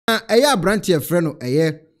eya branch frɛ no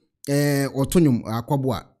otonyum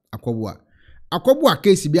akwaboa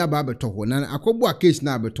case bi aba beto ho na akwaboa case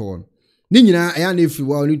na beto ni nyina eya na efi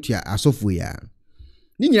wa onu tua asofo ya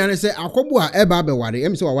ni nyina ne se akwaboa eba be ware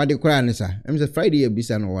em se wa wade kora ne sa em se Friday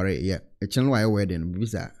bisa no ware ya echen wa wedding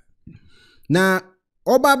bisa na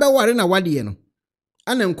oba be ware na wade ye no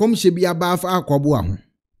ana nkomhye bi aba afa akwaboa ho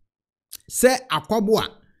se akwaboa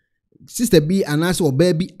sister bi anase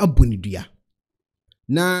oba bi abonidua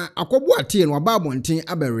na akwaboa tie no aba abonten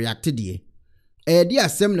aba react de di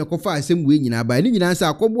asem ne kofa asem we nyina ba ni nyina sa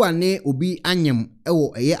akwaboa ne obi anyem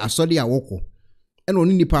ewo asode awoko ena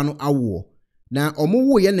oni nipa no awo na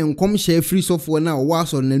omowo ye ne nkomhye free sofo na owo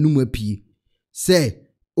asode nanum apie se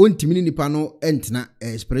ontimi ni nipa no entena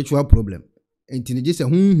spiritual problem entini je se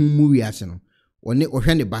hunhun mu wiase no one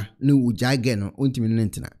ohwe ne ba ne ugya ge no ontimi ne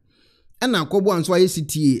entena ana akwaboa nso aye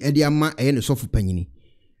sitie de ama ne sofo panyini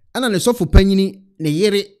ana ne sofo panyini ne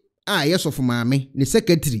yere ye sofo maame ne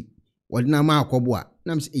secretary wadina ma akwaboa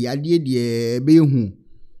na yade de be hu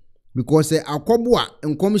because akwaboa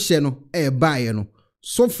nkomhye no baaye no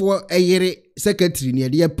sofo yere secretary ne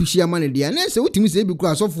de apushi ama ne de na se wotimi se bi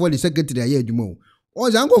kura sofo de secretary aye adwuma o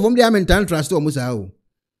zanko fom de mental trust o musa o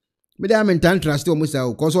me de mental trust o musa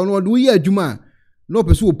o cause ono do ye adwuma no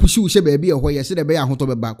pese wo pushi wo hye ba bi ho ye se de be ahoto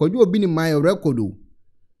beba kwadwo obi ni my record o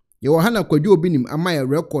ye wo hana kwadwo obi ni ama ye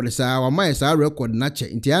record sa wa ma ye sa record na che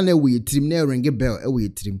nti ana we yetrim na ring bell we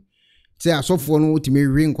yetrim se asofo no wotimi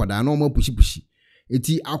ring kwada na o ma pushi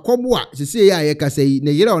eti akwaboa sese ya ye kasa yi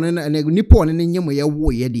ne yere one nipa one ne nyem ye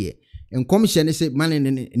wo ye de enkomhye ne se mane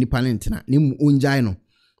ne nipa ne ntena ne mu onjai no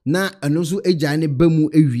na eno so ejai ne bamu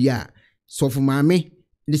ewia sofo maame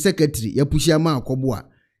the secretary ya pushi ama akwaboa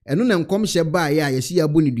eno na nkomhye ba ya yesi ya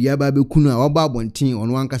boni dua ba bekunu a oba abonten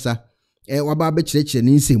ono ankasa waba be kirekire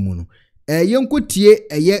ne nsemu no yenkotie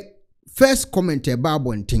first comment ba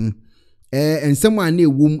abonten ensem a na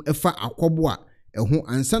ewum efa akwaboa ho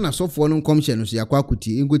ansa na sofo no nkomhye no so yakwa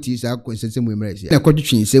akutie yenkotie sa akonsensemu emrese na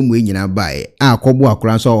kwadwetwe nsemu nyina ba akwaboa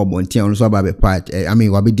kora so abonten ono so aba be part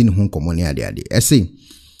wabedi ne ho nkomo ne ade ese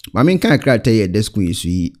mame nkan krata ye desku yesu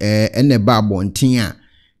yi ene ba abonten a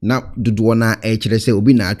na dodo na kire se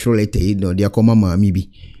obi na atrolete no de akoma maami bi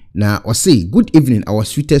na o say good evening our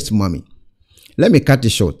sweetest mommy. Let me cut it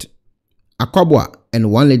short. Akwaboa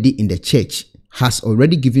and one lady in the church has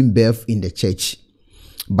already given birth in the church.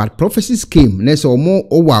 But prophecies came. Nese omo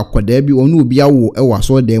owa akwada bi onu obi awo ewa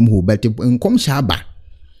so dem ho but nkom shaba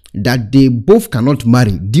that they both cannot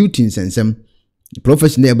marry due to insensem. The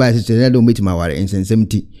prophecy nearby says they don't meet my ware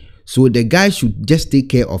insensemity. So the guy should just take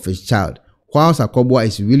care of his child. Whilst Akwaboa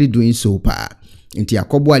is really doing so pa. Inti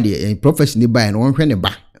Akwaboa the prophecy nearby and one friend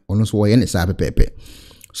ba ono so ye ne sa pepepe.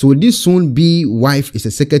 So this soon be wife is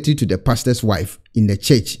a secretary to the pastor's wife in the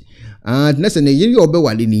church. And next na yiri obe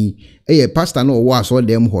wale ni pastor no wa so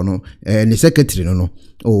dem ho no ne secretary no.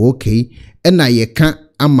 Oh okay. And na ye ka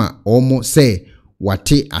ama omo say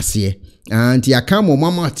wate ase. And ya ka mo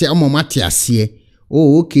mama te omo mate ase.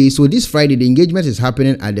 Oh okay. So this Friday the engagement is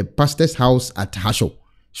happening at the pastor's house at Hasho.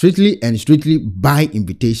 Strictly by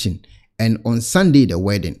invitation. And on Sunday the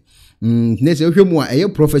wedding. Next you mo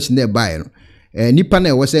professional by no. Nipa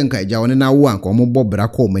na wose nka eja woni na wo anka omo bobra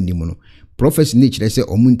ko manimu no prophecy ni kire se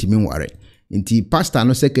omuntimi nware nti pastor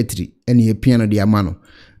no secretary ene ye piano de amano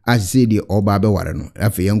as say the oba be ware no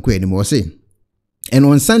afi yenko eni mo say and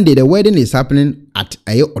on Sunday the wedding is happening at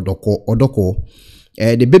odoko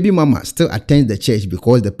the baby mama still attends the church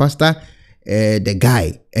because the pastor the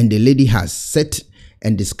guy and the lady has set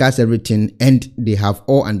and discussed everything and they have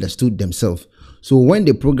all understood themselves. So when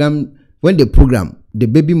the program the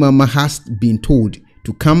baby mama has been told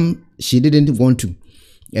to come, she didn't want to.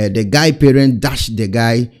 The guy parent dashed the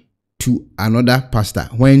guy to another pastor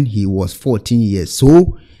when he was 14 years.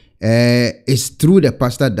 So it's through the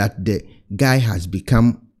pastor that the guy has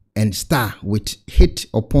become a star with hit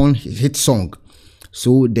upon hit song.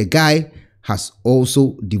 So the guy has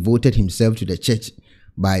also devoted himself to the church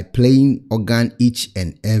by playing organ each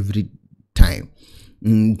and every time.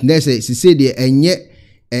 She said the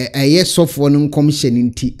yes sofo no nkomhye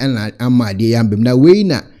nti ana amade ya mbem na we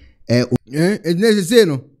na say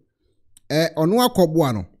no ono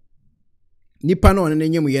akwaboa no nipa na ono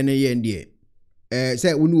nyem ye ne ye ndie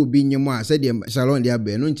say wonu obi nyem a say de salon de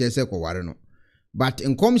abe no nche say kware no but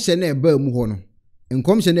nkomhye na eba mu ho no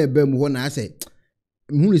nkomhye na eba mu ho na say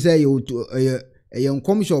hunu say ye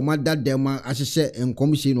nkomhye o madadem ahyehye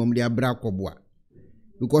nkomhye no omde abra akwaboa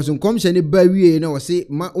because nkomhye ne ba wie na o say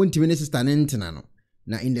ma ontimi ne sister ne ntena no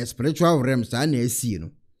na in the spiritual realms na esi no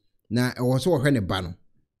na e wo so hwe ne ba no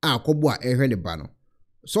akwaboa ehwe ne ba no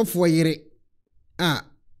so fo yire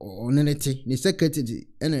onenete ne secretary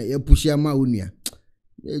ena ya pushi ama onua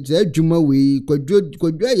se adwuma we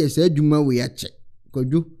kwadwo ye se adwuma we ache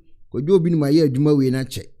kwadwo obi ni ma ye adwuma we na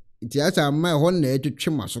che ti asa ama ho na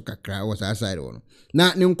etwetwe maso kakra wo sa side wo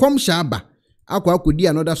na ne nkom sha aba akodi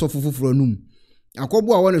another sofofoforo num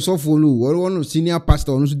akobo a won sofo no won senior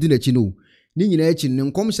pastor no so di na chi no ni nyina echi ne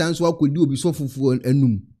nkom sha nso akodi obi sofofo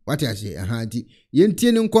anum wate ase aha ti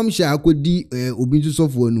yentie ne nkom sha akodi obi nso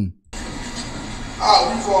sofo anum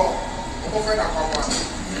before omo na akwaboa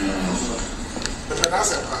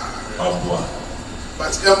that's akwaboa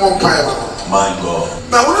but emo mpire my god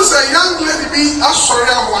now when you say young lady be asori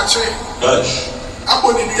ahwache gosh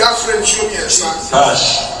aboni bi afre nsuo mi esa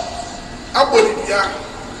gosh aboni bia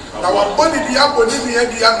na waboni bia aboni bia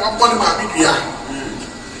bia na waboni ma bia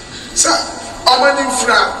sa omani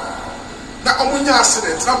mfra na omunya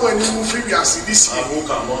accident na boni mu free bi accident this year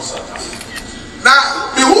na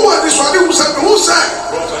me who is one who say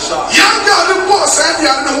young girl the boss said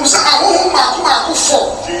ya na who say ahụ mako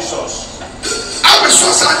for Jesus abe so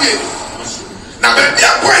say na be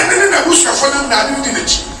dia boy ni na who so for them na di na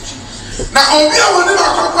chi na obi a woni ba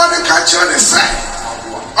kwakwa ne ka che ne say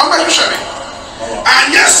o ma hwehwe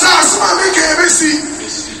anya sa asma me ke besi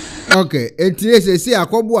okay etie se si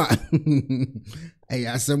akobo a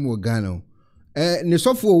eh asem wo Ghana ne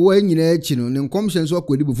sofo wo anyina achi no ne nkomhye nso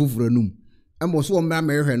akodi bu fufuro num amo so omra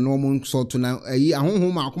mehwe no mo so to na ayi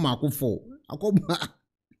ahonhom mako fo akobo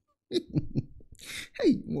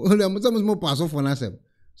hey mo mo paso fo na sem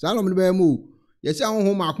salom ne be mu yesi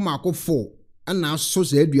ahonhom mako fo ana so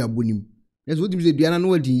se aduabonim yeso wodi se duana no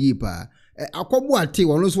wadi yi pa akobo ate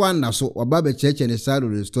wono so anda so oba be cheche ne side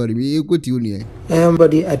of the story me ekoti oni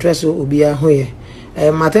but the address obia hoye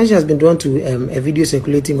my attention has been drawn to a video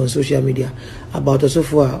circulating on social media about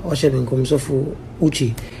Osofo Oshebenkom Sofo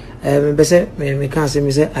Uchi. Me can't say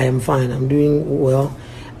me say I am fine, I'm doing well.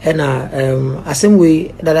 And same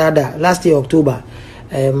way that last year October,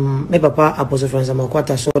 my papa Apostle Francis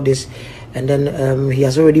Amakwata saw this, and then he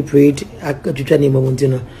has already prayed to name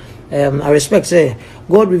Montino. I respect say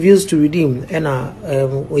God reveals to redeem,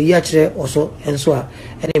 and we actually also and so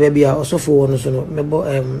and maybe also for one so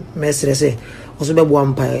no say also be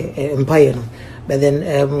one empire no. But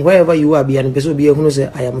then wherever you are, be an person be who say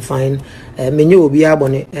I am fine. Many will be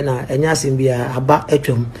abone and anything be aba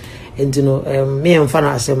etwam. And you know me and fan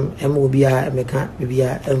asem will be a meka be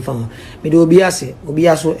a enfan. Me do be ase obi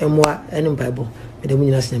aso emwa enim bible. Me dem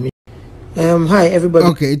nyina sena. Hi everybody.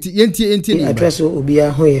 Okay, yenti address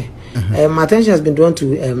obia hoye. My attention has been drawn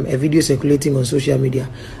to a video circulating on social media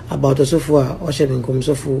about Osofo Oshebenkom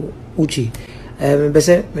Sofo Uchi.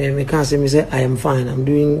 Me can't say me say I am fine, I'm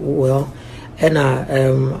doing well. And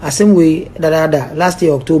same way that last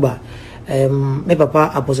year October, my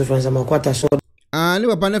papa Apostle Francis Amakwata saw. Ni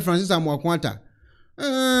papa ne Francis Amakwata.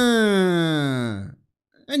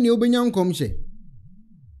 Eni obenyan komche.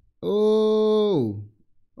 Oh,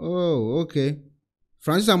 okay.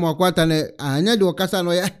 Francis Amakwata ne anya de okasa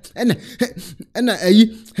no ya ena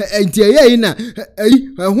enti eyi na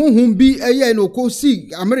honhom bi eyi no ko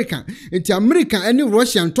si America enti America eni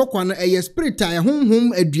Russian tokwa no eyi spirit a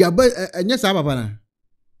honhom aduaba anya sa papa na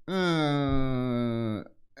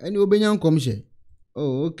eni obenya nkomhye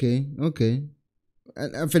oh okay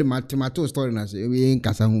after mato story na se we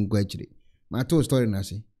nkasa hu nko akire mato story na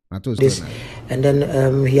se and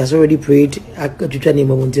then he has already prayed to name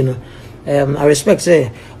Montino. I respect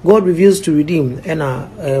say God reveals to redeem, and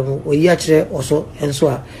we actually also and so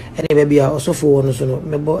and maybe also for one so no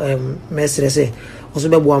mestre say also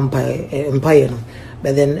be one empire no.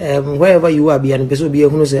 But then wherever you are, be an person be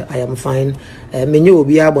who say I am fine. Many will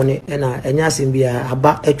be abone and anything be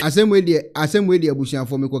aba. Same way the abusian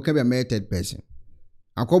for me ko can be a method person.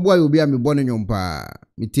 Akobo will be a me born nyom pa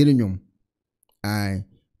me tiri nyom. Ai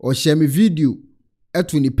o share me video at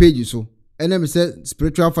 20 pages so. And then say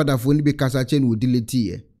spiritual father for ni be kasa chain will delete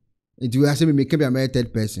here. It will say me make be a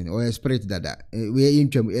third person or a spirit that we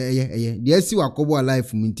intwam the see wakobo alive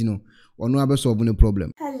from intino or no abe solve no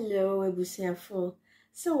problem. Hello ebusiafo.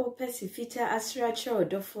 So person filter asra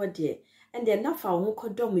chodo for there and then na fa ho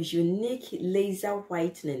kodom unique laser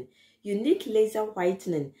whitening. Unique laser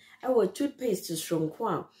whitening. Our toothpaste strong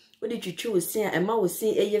kwa. What did you choose say and ma will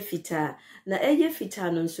see eye fita na eye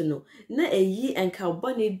fita no so no na eyi enka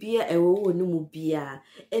bone bia ewo no mu bia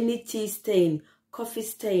any tea stain coffee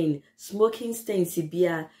stain smoking stain si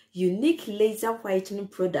bia unique laser whitening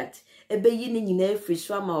product ebeyi ni nyina free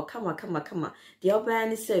so ama kama the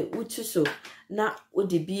oban say utu so na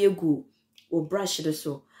odi bia egu o brush do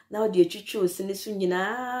so na odi etwitwo sini so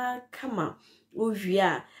nyina kama wo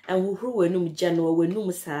hwia enhohoro wanum gya no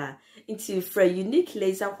wanum saa Into for unique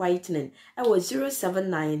laser whitening, I was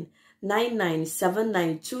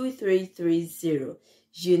 079-9979-2330.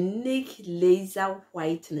 Unique laser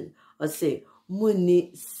whitening, or say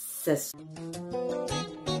Muni Ses.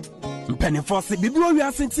 Pennyforce, Bibu, we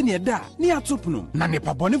are sitting near that, near Tupnum,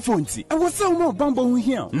 Nanepa Bonifonti, and was so more bumble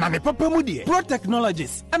here. Nanepa Pemudi, Pro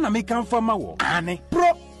Technologies, and American Farmer, Anne,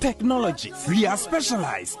 Pro Technologies. We are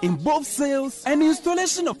specialized in both sales and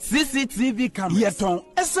installation of CCTV cameras. Yeton,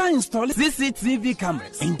 Esa install CCTV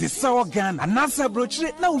cameras in the Sour Ghana, and NASA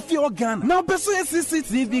brochure now fear Ghana. Now, pursue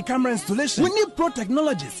CCTV camera installation. We need Pro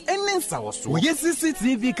Technologies and then Sour. We have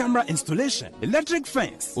CCTV camera installation, electric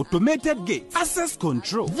fence, automated gate, access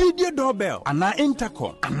control, video doorbell, and our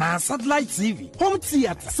intercom, and our satellite TV, home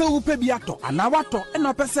theater, so Pebiato, and our water, and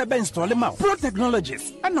our Pesebe install them out. Pro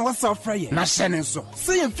Technologies, and our South Fryer. Na Shenenso,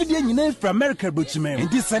 say Fidia Nine from America, Butchman, and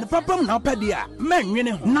this and Papa now Padia, man, you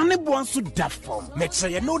know, none of one to that form. Make sure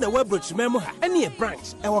you know the web Butchman, any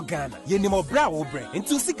branch, our Ghana, Yenimo Brow brain,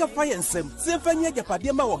 into Sika Fire and Sem, Symphony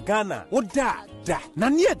Padima or Ghana, or da.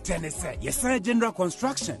 Nania Tennessee, yes, general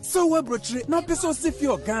construction. So we brochure no peso si fi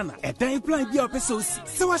Ghana. E dan plan bi peso si.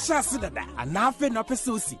 So I shall see that. And now fe no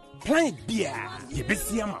peso si. Plan beer. Ye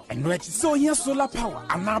besi ama. And no so here solar power.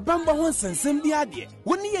 And now bamba one sensem bi ade.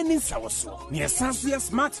 Woni ye ninsa woso. Near Sansuya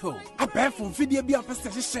smart home. A pair from video bi peso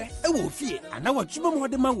share. E wo fie. And now what you mo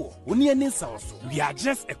de ma wo. Woni ye ninsa woso. We are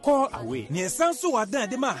just a call away. Near Sansu wa dan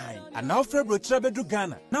de ma high. And now for brochure bedru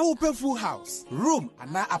Ghana. Now open full house, room,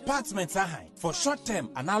 and now apartments are high. For short term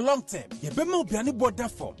and now long term, ye be mo biani border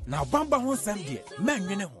form. Now bamba hon sem die, man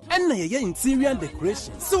wene ho. And na ye interior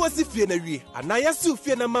decoration. So as if ye na wie, and na ye si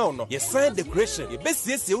fie na ma no. Ye sign decoration, ye be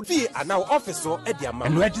sie fie and now office or e dia ma.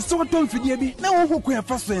 And we just so tom fidie bi, na wo ho kwa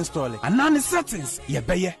first install. And now the settings, ye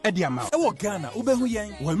be ye e dia ma. E wo Ghana, ube hu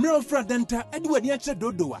yen. Wo mre fra denta, e di wani ache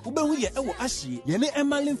dodoa. Ube hu ye e wo ahyi, ye ne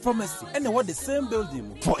Emalin Pharmacy, and what the same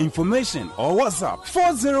building. For information or WhatsApp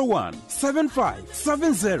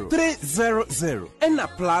 401-7570-300 and a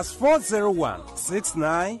plus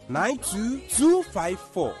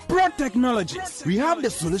 401-6992-254. Pro Technologies. We have the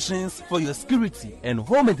solutions for your security and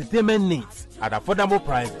home entertainment needs at affordable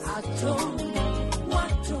prices.